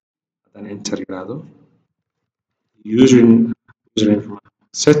haddaan enter idhaahdo username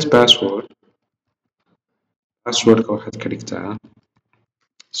set passwordka waxaad ka dhigtaa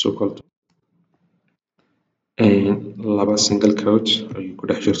is equal to laba single quote ay ku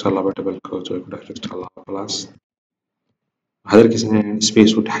dhex jirto laba double quote ay ku dhex jirto laba plus. waxaad arkaysaa inaan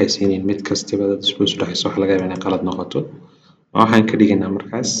space u dhexaysiinin mid kastaba dad space u dhexayso waxa laga yaabaa inay qalad noqoto. waxaan ka dhigaynaa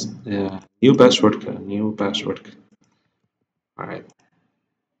markaas new passwordka alright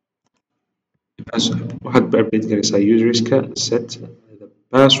waxaad update garaysaa userska set the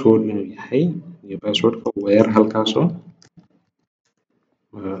password inuu yahay new passwordka where halkaasoo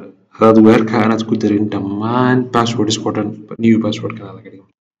hadaad weerka aanaad ku darin dhammaan passwordska oo dhan new passwordkana laga dhigo.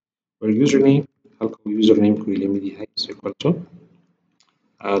 where username halka uu usernameku ila mid yahay is equal to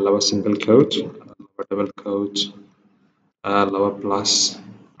laba single quote laba double quote laba plus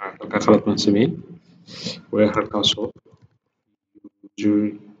halka qalad baan sameeyey where halkaasoo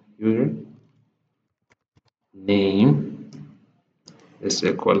user name is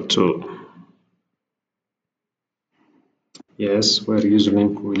equal to yes where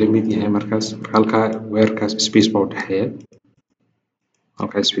usernameku ila mid yahay markaas halkaa weerkaas space baa u dhexeeya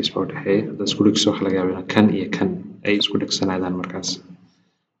haddaad isku dhigso waxa laga yaabaa kan iyo kan ay isku dhigsanaadaan markaas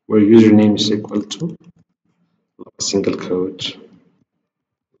where username is equal to laba single quote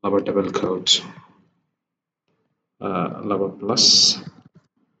laba double quote laba plus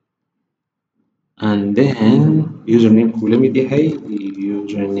and then usernameku uu la mid yahay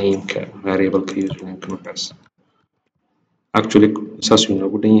usernameka variableka usernameka markaas actually saas uu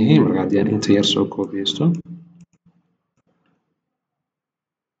inoogu dhan yahay marka haddii aan inta yar soo koobiyeysto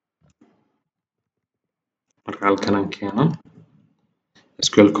marka halkan aan keeno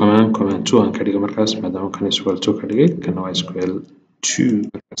SQL command 2 aan ka dhigo markaas maadaama kan SQL 2 ka dhigay kana waa SQL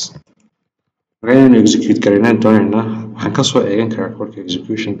 2 markaas marka inaynu execute garaynaan doonaynaa waxaan kasoo eegan karaa koodhka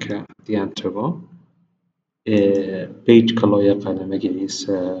executionka haddii aan tago pageka loo yaqaano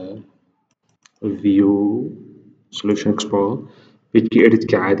magaciisa view solution explorer page edit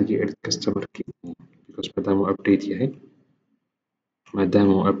ka caadiga edit customer because maadaama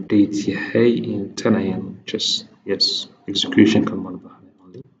uu update yahay intan ayaan just yes execution kan mana baahnayn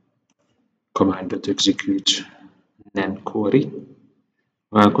only command.execute nan query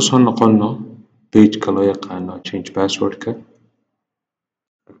waxaan kusoo noqono pageka loo yaqaano change passwordka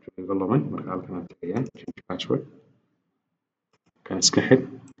iga lumay marka halkan aan tagayaa change password kan iska xidh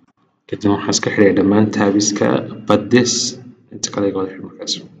kadib waxaan iska xidhay dhammaan tabiska but this inta kale iga wada xidh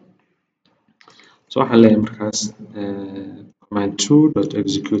markaas so waxaan leeyahay markaas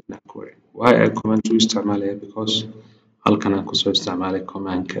command2.execute nan query why ay command2 isticmaalaya because halkan aan kusoo isticmaalay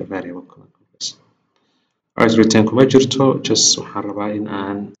commandka variable command alright return kuma jirto just waxaan rabaa in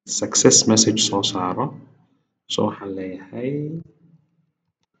aan success message soo saaro so waxaan leeyahay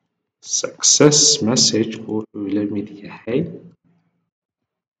success message wuxuu la mid yahay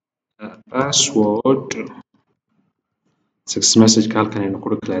password success message ka halkan aynu ku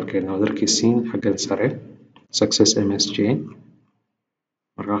declare gareynaa waad arkaysiin xaggan sare success msj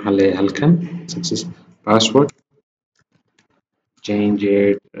marka waxaan leeyahay halkan success password changed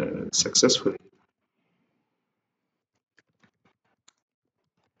successfully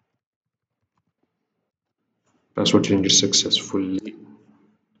password changed successfully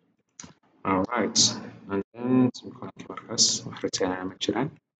alright and then markaas wax return ma jiraan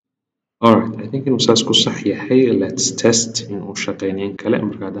alright I think inuu saas ku sax yahay let's test inuu shaqeynayn kale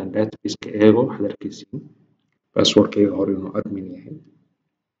marka haddaan database-ka eego waxaad arkaysiin passwordkayga hore inuu admin yahay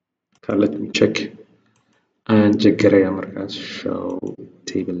let me check and check garaya markaas show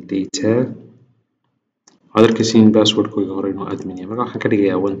table data waxaad arkaysiin passwordkayga hore inuu admin yahay marka waxaan ka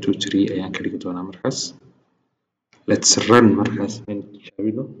dhigayaa 123 ayaan ka dhigi doonaa markaas let's run markaas aan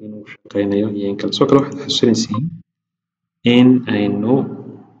tijaabino inuu shaqeynayo iyo in kale soo kale waxaad xasuusinaysiin in aynu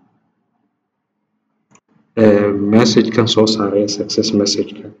message kan soo saaray success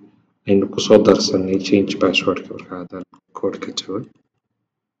message ka aynu kusoo darsanay change password ka marka haddaan code ka tago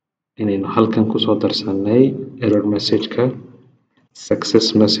inaynu halkan kusoo darsanay error message ka success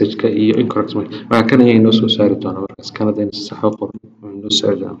message ka iyo incorrect marka kan ayay noo soo saari doonaa markaas kan haddaynu si sax u qorno way noo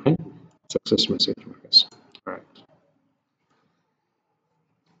saari doonaa success message markaas alright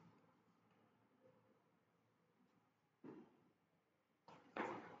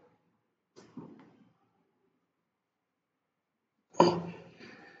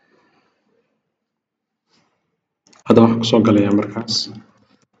hadda waxaan kusoo galayaa markaas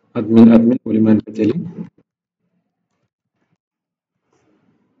admin weli maan bedelin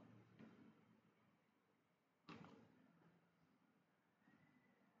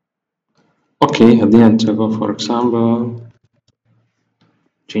okay haddii aan tago for example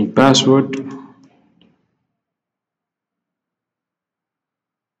change password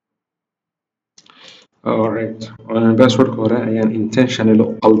alright passwordka hore ayaan intentionally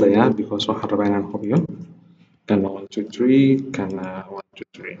u qaldayaa because waxaan rabaa inaan hubiyo kana 123 kana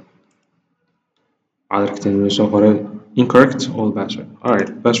 123 waxaad aragteen inuu soo qoray incorrect all password alright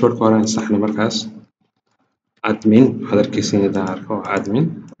passwordka hore aan saxnay markaas admin waxaad arkaysiin haddaan arko admin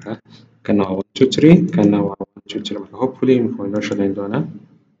kana 123 kana 123 marka hopefully way noo shaqeyn doonaa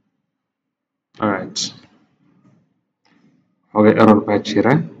alright xoogay error baa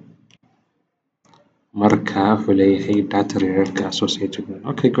jira marka wuxuu leeyahay data errorka associated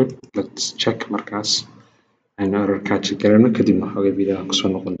okay good let's check markaas aynu errorka check garayno kadibna xoogay video kusoo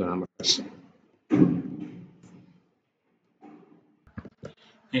noqon doonaa markaas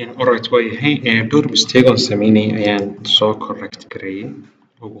alright waa yahay dhowr mistake on sameynay ayaan soo correct gareeyay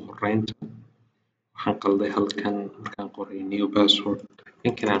ugu horeynta waxaan qalday halkan markaan qoray new password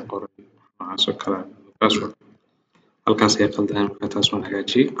inkan aan qoray noocaas oo kale password halkaas ay qaldeen marka taas waan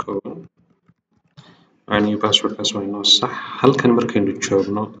hagaajiyay new passwordkaas waa inoo sax halkan markaynu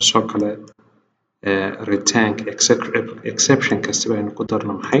joogno soo kale return exception kasta aynu ku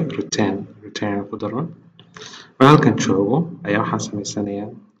darno maxay return aynu ku darno marka halkan joogo ayaa waxaan samaysanayaa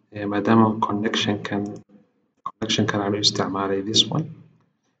maadaama connection kan aanu isticmaalay this one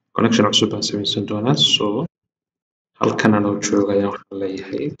connection cusub baan samaysan doonaa so halkan anoo joogo ayaa waxaan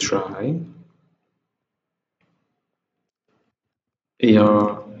leeyahay try iyo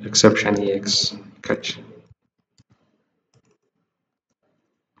exception ex catch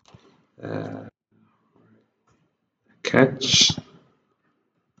catch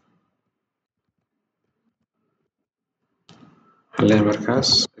waxaan markaas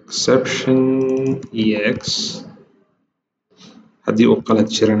exception ex haddii uu qalad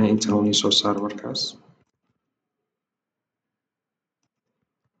jirana intan uu soo saaro markaas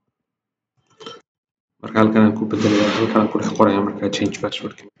marka halkan aan ku bedelaya halkan aan ku dhex qoraya marka change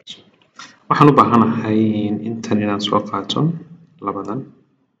password waxaan u baahanahay intan inaan soo qaato labadan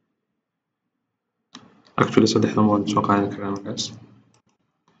actually saddexdan waan soo qaadan karaa markaas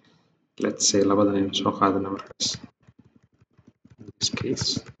let's say labadan inaan soo qaadana markaas in this case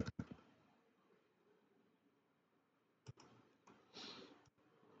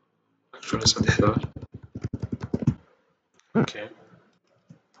actually saddexda okay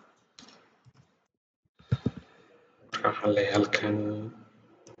marka waxaan leeyahay halkan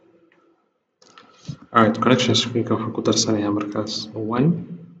alright connection screenka waxaan ku darsanayaa markaas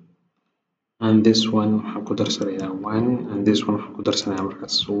 1 and this one waxaan ku darsanayaa 1 and this one waxaan ku darsanayaa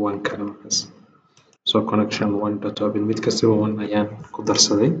markaas 1 kale markaas so connection 1.open mid kastaba 1 ayaan ku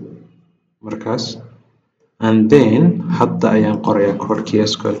darsaday markaas and then hadda ayaan qorayaa codekii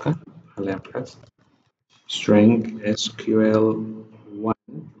SQL-ka waxaan leeyahay markaas string SQL1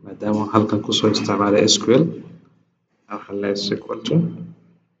 maadaama halkan kusoo isticmaalay SQL waxaan leeyahay is equal to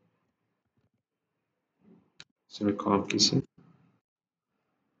semicolonkiisa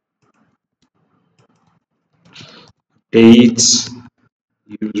date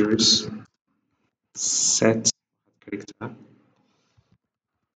users set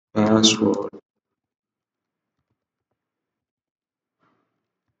password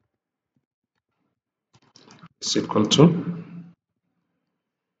is equal to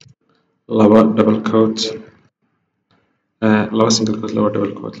laba double quote laba single quote laba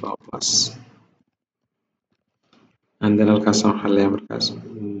double quote laba plus and then halkaas waxaan leeyahay markaas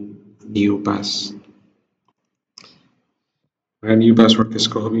new pass marka new passwordka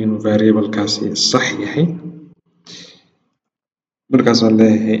iska hubi inuu variablekaasi sax yahay markaas waan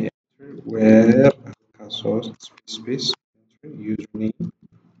leeyahay where halkaasoo space username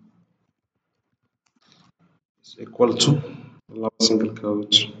is equal to laba single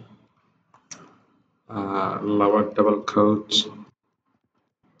quote laba double quote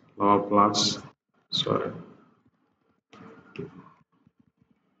laba plus sorry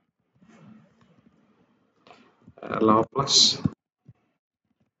laba plus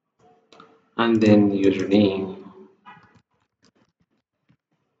and then username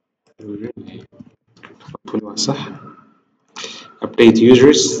waa sax update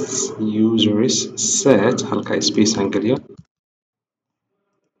users set halka space aan geliyo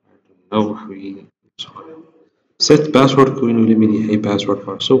set passwordku inuu la mid yahay passwordka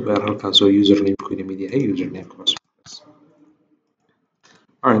cusub weer halkaasoo usernamku la mid yahay usernameka cusub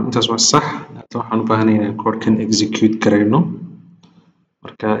alright intaas waa sax hadda waxaan u baahanahay inaan codekan execute garayno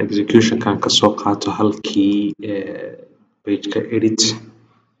marka executionkan kasoo qaato halkii pageka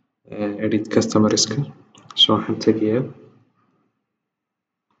edit customerska so waxaan tegayaa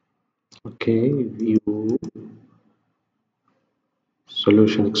okay view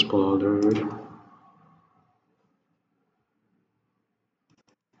solution explorer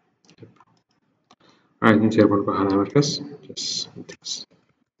alright inta yar baan u baahanahay markaas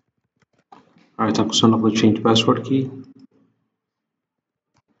alright aan kusoo noqdo change passwordkii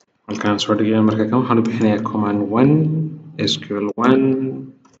halkaan soo dhigaya marka kan waxaan u bixinayaa command 1 sql1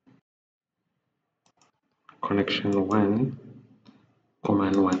 connection 1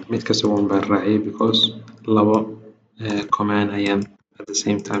 command 1 mid kasta waan baan raaciyay because labo command ayaan at the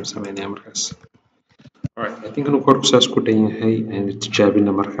same time sameynaya markaas alright I think inuu korku saas ku dhan yahay aynu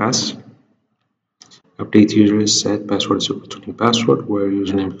tijaabina markaas update users set password is equal to new password where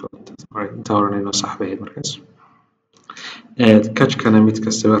username alright intaa horan inoo sax bahayd markaas catchkana mid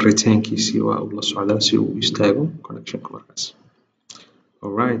kastaba retainkiisii waa uu la socdaa si uu istaago connectionka markaas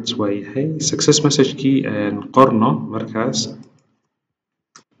alright waa yahay success messagekii qorno markaas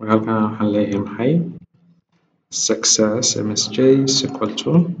halkan waxaan leeyahay maxay success msj is equal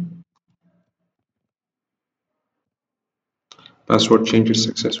to password changes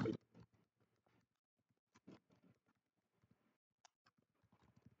successfully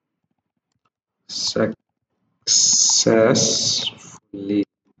successfully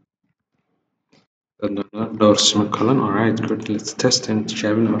door semicolon alright good let's test and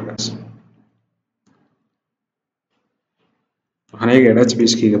tijaabina markaas waxaan eegayaa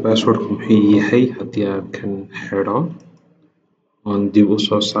database-kayga passwordku muxuu yahay haddii aan kan xidho oon dib u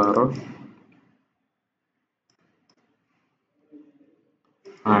soo saaro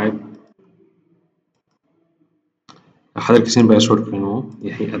alright waxaad arkaysaa in passwordku inuu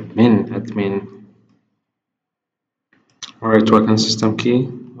yahay admin alright waa kan systemkii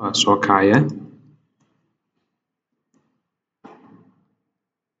waa soo kacaya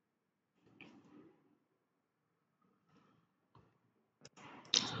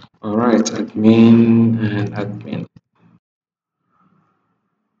alright admin and admin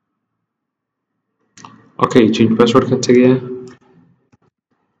okay change password kan tagaya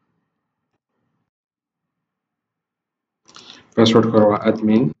password ka waa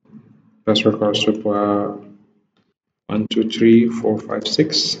admin, password ka cusub waa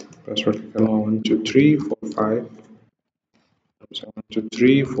 123456, password ka kale waa 12345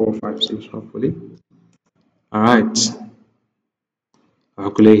 12346 hopefully. Alright,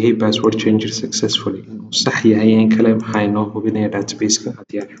 wuxuu ku leeyahay password changer successfully. Inuu sax yahay in kale maxaa inoo hubinaya database-ka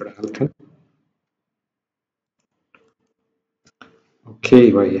haddii aan xidho halkan. Okay,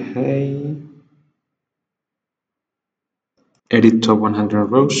 waa yahay edit top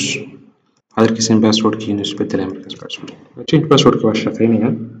 100 rows. waxaad arkaysaa in passwordkii inuu isbedelay markaas password. Change passwordka waa shaqeynaya.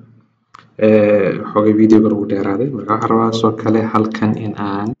 Xoogay videoga lagu dheeraaday marka waxaan rabaa soo kale halkan in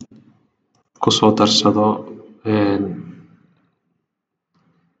aan kusoo darsado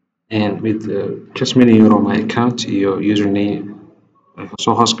just many euro my account iyo username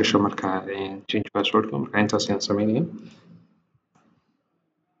soo hoos gasho marka change passwordka marka intaas ayaan sameynaya.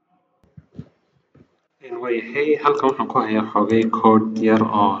 Waayahay halkan waxaan ku hayaa xoogay code yar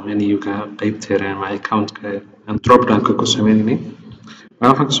oo menuga qaybteeda my account-ka aan drop down-ka ku sameynaynay.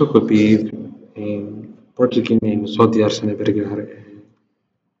 waxaan kasoo kopiyey project-kii aynu soo diyaarsanay berigii hore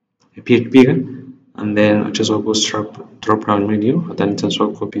PHP-ga and then I just go drop down menu haddaan intaan soo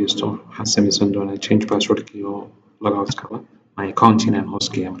kopiyeysto waxaan sameysan doonaa change password-kii oo logout qaba my account inaan hoos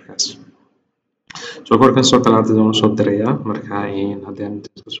geeyo markaas. So korkan soo kale ardayda waan usoo dirayaa marka haddaan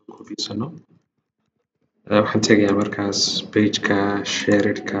intaan kasoo kopiyeysano waxaan tegayaa markaas page-ka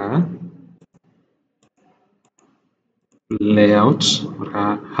shared-ka layout marka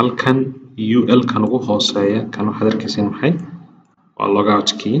halkan UL-kan ugu hooseeya kan waxaad arkaysiin maxay waa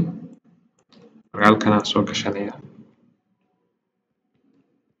logout-kii marka halkan aan soo gashanaya.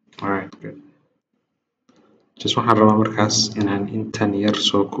 Alright, good. Just waxaan rabaa markaas inaan intan yar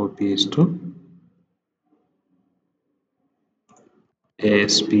soo kopiyeysto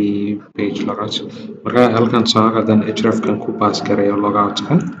ASP page logout marka halkan soo haddaan href-kan ku pass gareeyo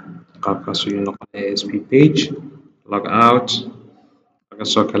logout-ka qaabkaas ayuu noqonaya ASP page logout marka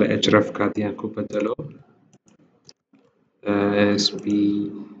soo kale href-ka haddii aan ku bedelo ASP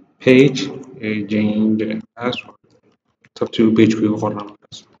page change password tabtii uu page-ku igu qornaa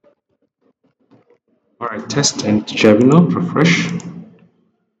markaas. Alright, test and tijaabino refresh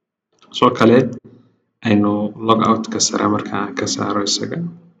soo kale aynu logout-ka sare marka aan ka saaro isaga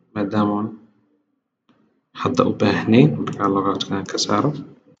maadaama hadda u baahnayn marka logout-ka aan ka saaro.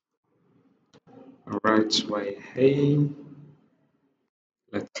 Alright, waa yahay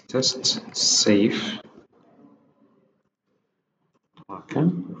let's test save okay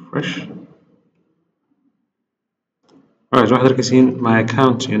refresh. Alright, waxaad arkaysiin my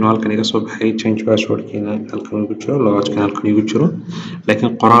account inuu halkan iga soo baxay change password-kiina halkan igu jiro logout-kana halkan igu jiro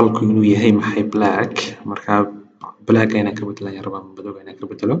laakiin qoraalku inuu yahay maxay black marka black ayaan ka bedelaan rabaa madow ayaan ka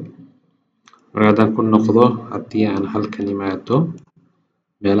bedelo. marka haddaan ku noqdo haddii aan halkan imaado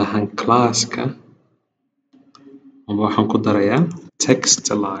meelahan class-ka waxaan ku darayaa text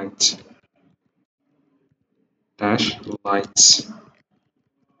light dash lights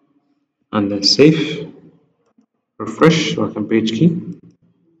and then save refresh waa kan page-kii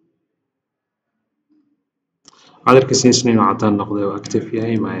waxaad arkaysiin isna inuu caddaan noqday oo active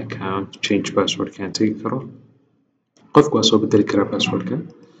yahay my account change password-ka aan tegi karo qofku waa soo bedeli karaa password-ka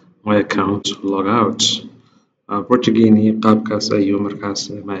my account logout project-giini qaabkaas ayuu markaas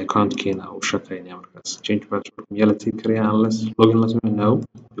my account-kiina u shaqeynaya markaas change password miyaa la tegi karaya unless login la sameeyo no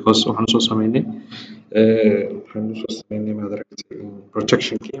because waxaan usoo sameynay maad aragtay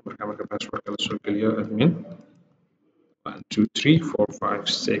protection-kii marka password-ka la soo geliyo admin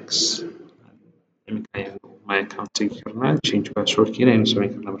 12345 iminka ayaan my account tegi karnaa change password-kiina aynu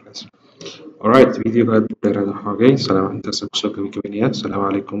sameyn karnaa markaas. Alright, videoga aad u dheeraada xoogay salaam intaas kusoo gabagabeynaya. Asalaamu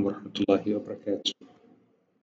calaykum waraxmatullaahi wabarakaatu.